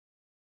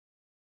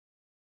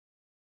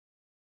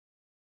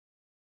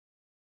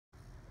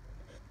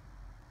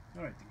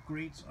Alright, the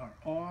grates are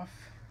off.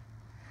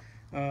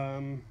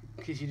 In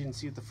case you didn't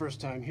see it the first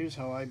time, here's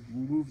how I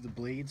move the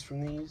blades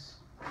from these.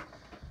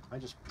 I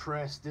just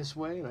press this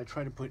way and I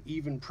try to put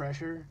even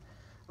pressure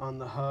on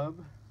the hub,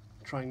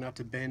 trying not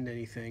to bend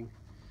anything.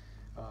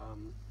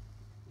 And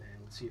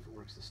let's see if it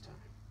works this time.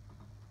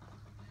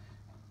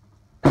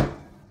 There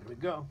we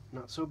go,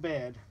 not so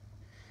bad.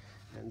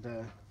 And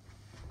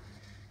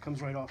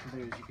comes right off of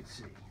there, as you can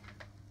see.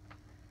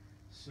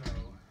 So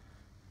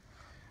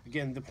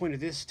again, the point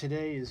of this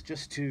today is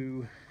just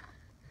to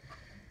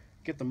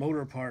get the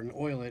motor apart and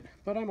oil it,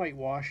 but I might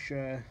wash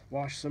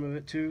some of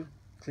it too,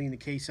 clean the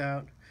case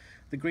out.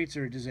 The grates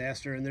are a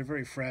disaster and they're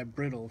very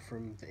brittle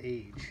from the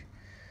age.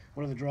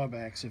 One of the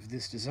drawbacks of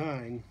this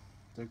design,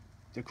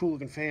 they're cool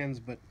looking fans,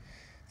 but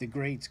the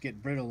grates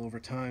get brittle over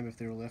time if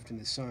they're left in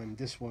the sun.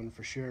 This one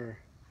for sure.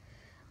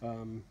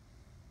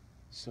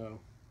 So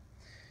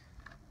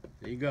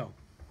there you go.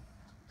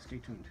 Stay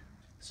tuned.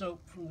 So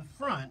from the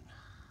front,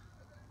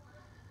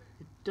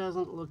 it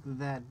doesn't look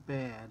that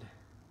bad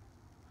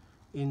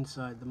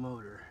inside the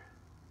motor.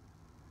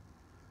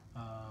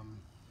 I'm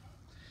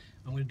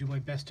going to do my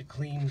best to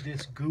clean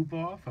this goop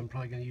off. I'm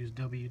probably going to use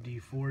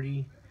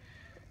WD-40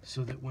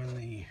 so that when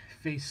the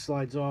face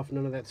slides off,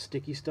 none of that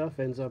sticky stuff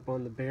ends up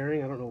on the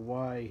bearing. I don't know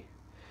why.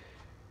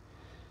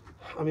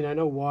 I mean, I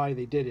know why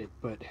they did it,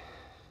 but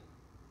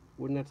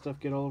wouldn't that stuff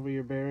get all over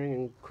your bearing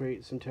and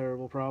create some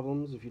terrible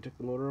problems if you took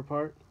the motor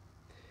apart?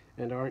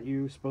 And aren't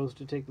you supposed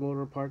to take the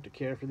motor apart to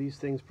care for these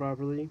things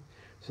properly?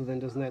 So then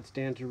doesn't that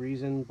stand to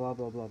reason? Blah,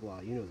 blah, blah,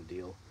 blah. You know the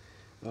deal.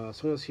 So I'm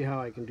going to see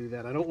how I can do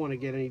that. I don't want to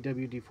get any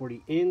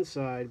WD-40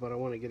 inside, but I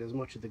want to get as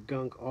much of the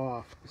gunk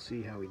off. We'll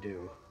see how we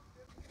do.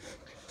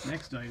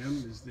 Next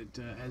item is that,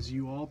 as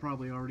you all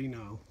probably already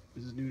know,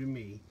 this is new to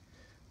me,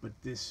 but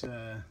this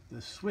the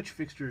switch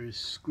fixture is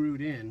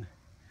screwed in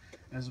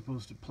as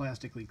opposed to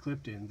plastically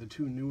clipped in. The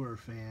two newer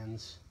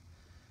fans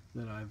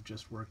that I've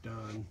just worked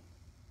on,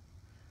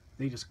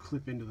 they just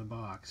clip into the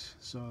box.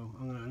 So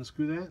I'm going to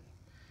unscrew that,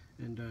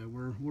 and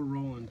we're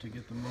rolling to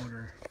get the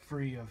motor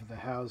free of the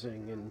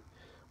housing and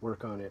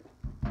work on it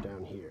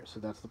down here. So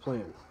that's the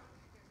plan.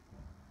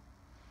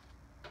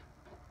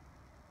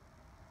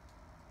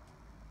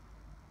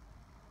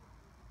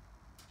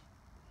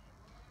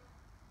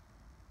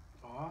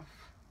 Off,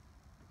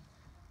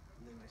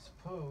 and then I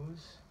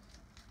suppose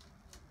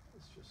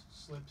this just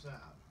slips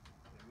out.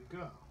 There we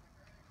go.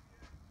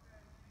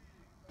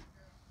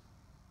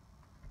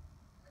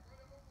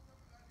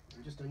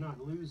 And just to not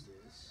lose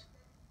this,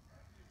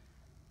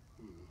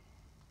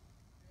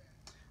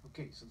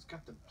 okay, so it's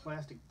got the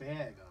plastic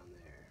bag on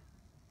there.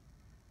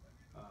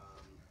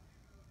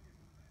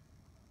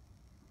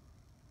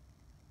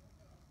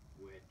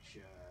 Which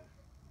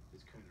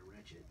is kind of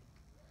wretched.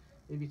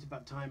 Maybe it's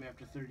about time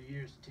after 30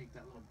 years to take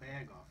that little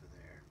bag off of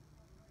there.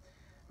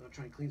 I'll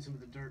try and clean some of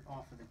the dirt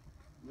off of the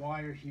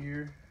wire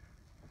here.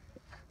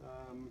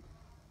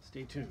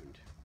 Stay tuned.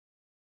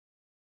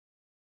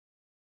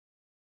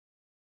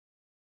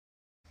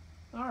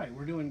 Alright,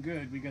 we're doing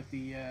good. We got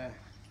the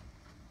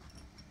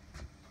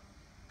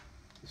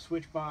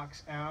switch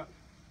box out,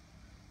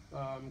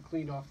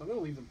 cleaned off. I'm going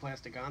to leave the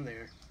plastic on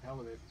there,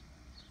 hell of it,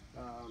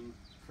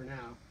 for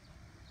now.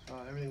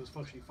 Everything was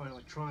functioning fine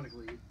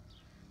electronically,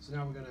 so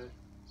now we're gonna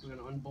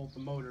unbolt the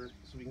motor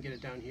so we can get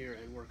it down here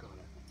and work on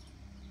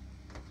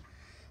it.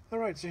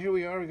 Alright, so here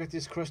we are. We got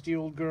this crusty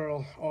old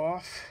girl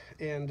off,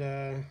 and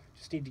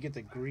just need to get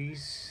the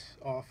grease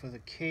off of the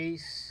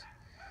case,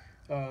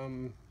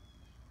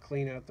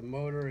 clean out the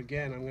motor.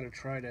 Again, I'm going to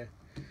try to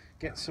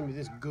get some of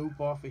this goop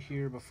off of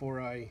here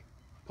before I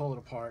pull it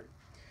apart.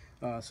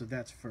 So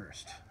that's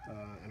first.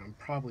 And I'm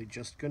probably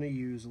just going to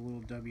use a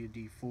little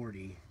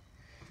WD-40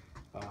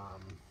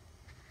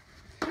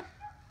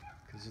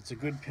 because it's a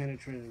good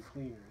penetrating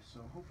cleaner.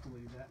 So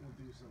hopefully that will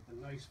do something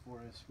nice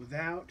for us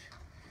without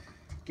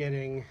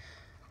getting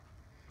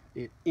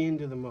it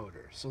into the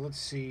motor. So let's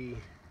see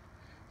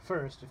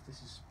first if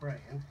this is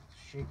spraying.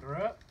 Shake her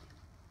up.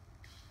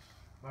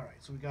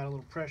 Alright, so we got a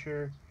little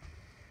pressure,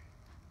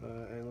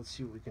 and let's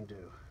see what we can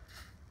do.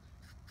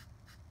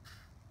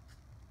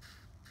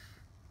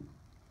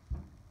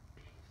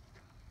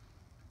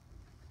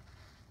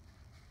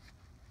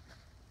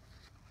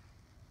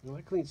 Well,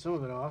 I cleaned some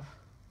of it off.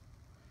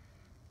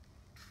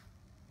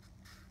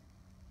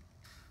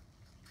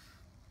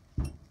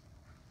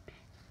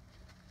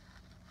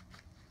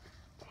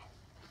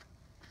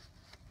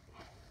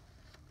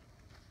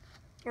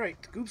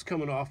 Alright, the goop's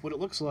coming off. What it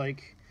looks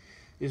like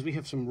is we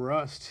have some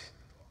rust,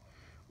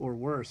 or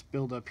worse,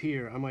 build up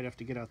here. I might have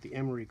to get out the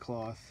emery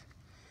cloth.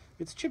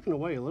 It's chipping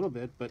away a little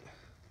bit, but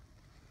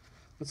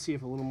let's see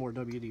if a little more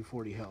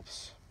WD-40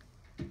 helps.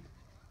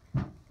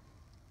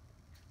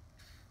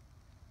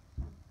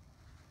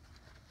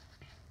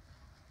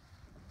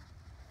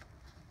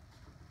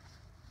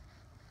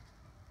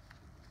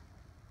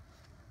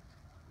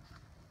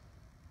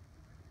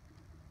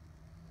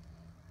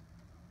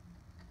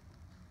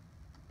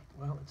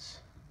 Well,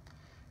 it's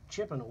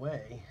chipping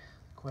away.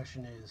 The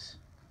question is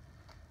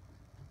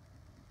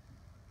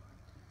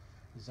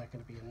that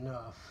going to be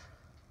enough?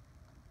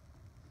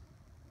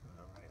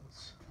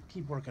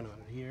 keep working on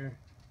it here.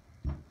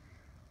 So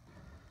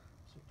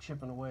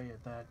chipping away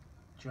at that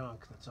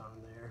junk that's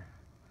on there,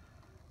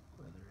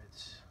 whether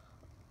it's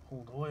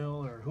old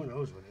oil or who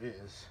knows what it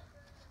is.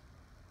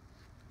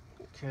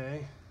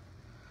 Okay,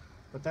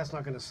 but that's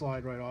not going to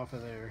slide right off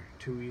of there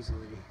too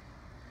easily.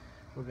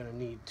 We're going to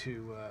need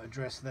to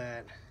address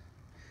that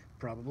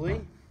probably,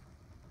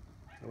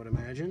 I would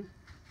imagine.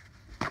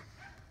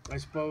 I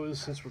suppose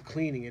since we're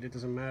cleaning it, it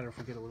doesn't matter if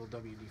we get a little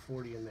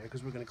WD-40 in there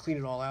because we're going to clean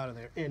it all out of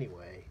there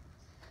anyway.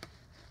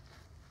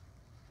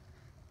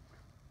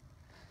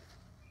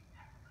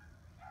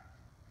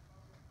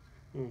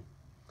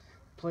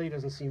 Play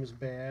doesn't seem as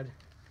bad.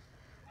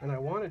 And I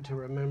wanted to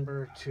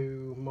remember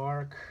to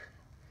mark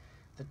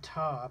the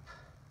top.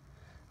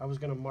 I was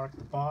going to mark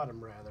the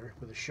bottom rather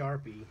with a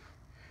Sharpie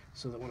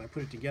so that when I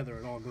put it together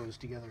it all goes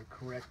together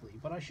correctly.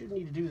 But I shouldn't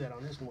need to do that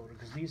on this motor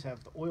because these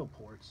have the oil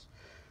ports,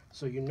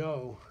 so you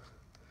know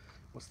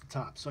what's the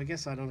top. So I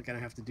guess I don't gonna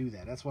have to do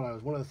that. That's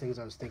what one of the things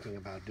I was thinking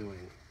about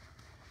doing.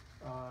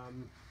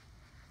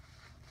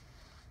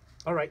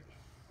 All right,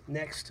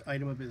 next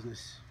item of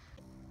business.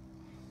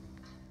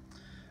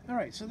 All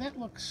right, so that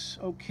looks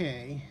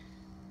okay.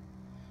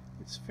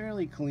 It's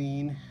fairly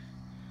clean.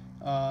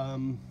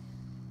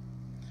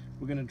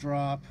 We're gonna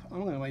drop,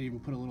 might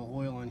even put a little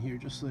oil on here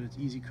just so that it's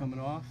easy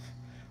coming off.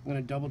 I'm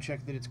gonna double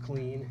check that it's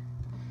clean,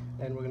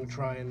 and we're gonna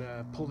try and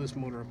pull this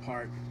motor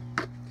apart.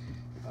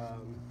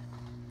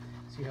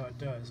 See how it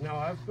does. Now,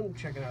 I've been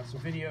checking out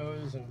some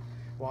videos and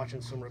watching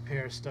some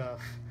repair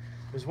stuff.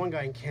 There's one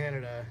guy in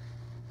Canada,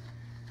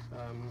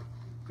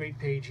 great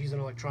page, he's an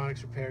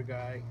electronics repair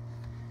guy,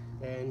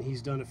 and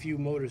he's done a few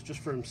motors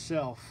just for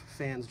himself,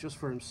 fans just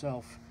for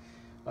himself,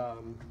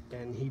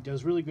 and he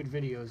does really good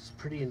videos,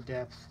 pretty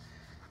in-depth,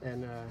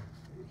 and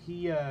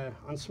he,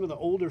 on some of the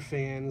older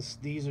fans,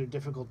 these are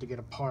difficult to get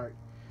apart,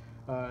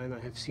 and I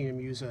have seen him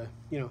use a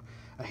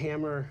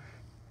hammer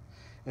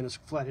and a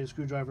flathead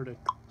screwdriver to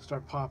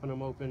start popping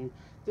them open.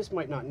 This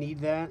might not need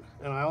that,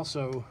 and I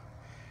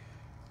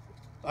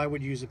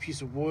would use a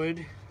piece of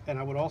wood, and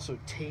I would also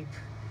tape.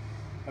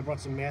 I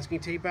brought some masking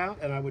tape out,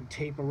 and I would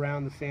tape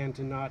around the fan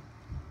to not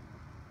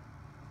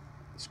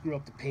screw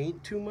up the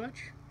paint too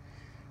much.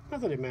 Not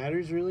that it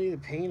matters really, the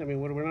paint. I mean,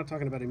 we're not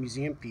talking about a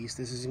museum piece.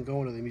 This isn't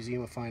going to the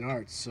Museum of Fine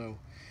Arts, so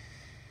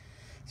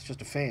it's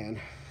just a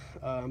fan.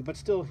 But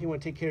still, you want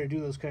to take care to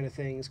do those kind of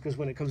things, because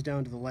when it comes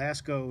down to the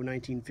Lasco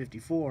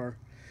 1954,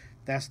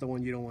 that's the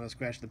one you don't want to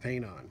scratch the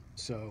paint on.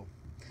 So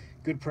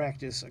good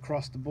practice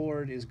across the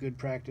board is good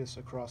practice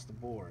across the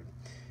board.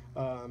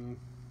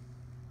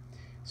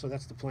 So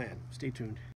that's the plan. Stay tuned.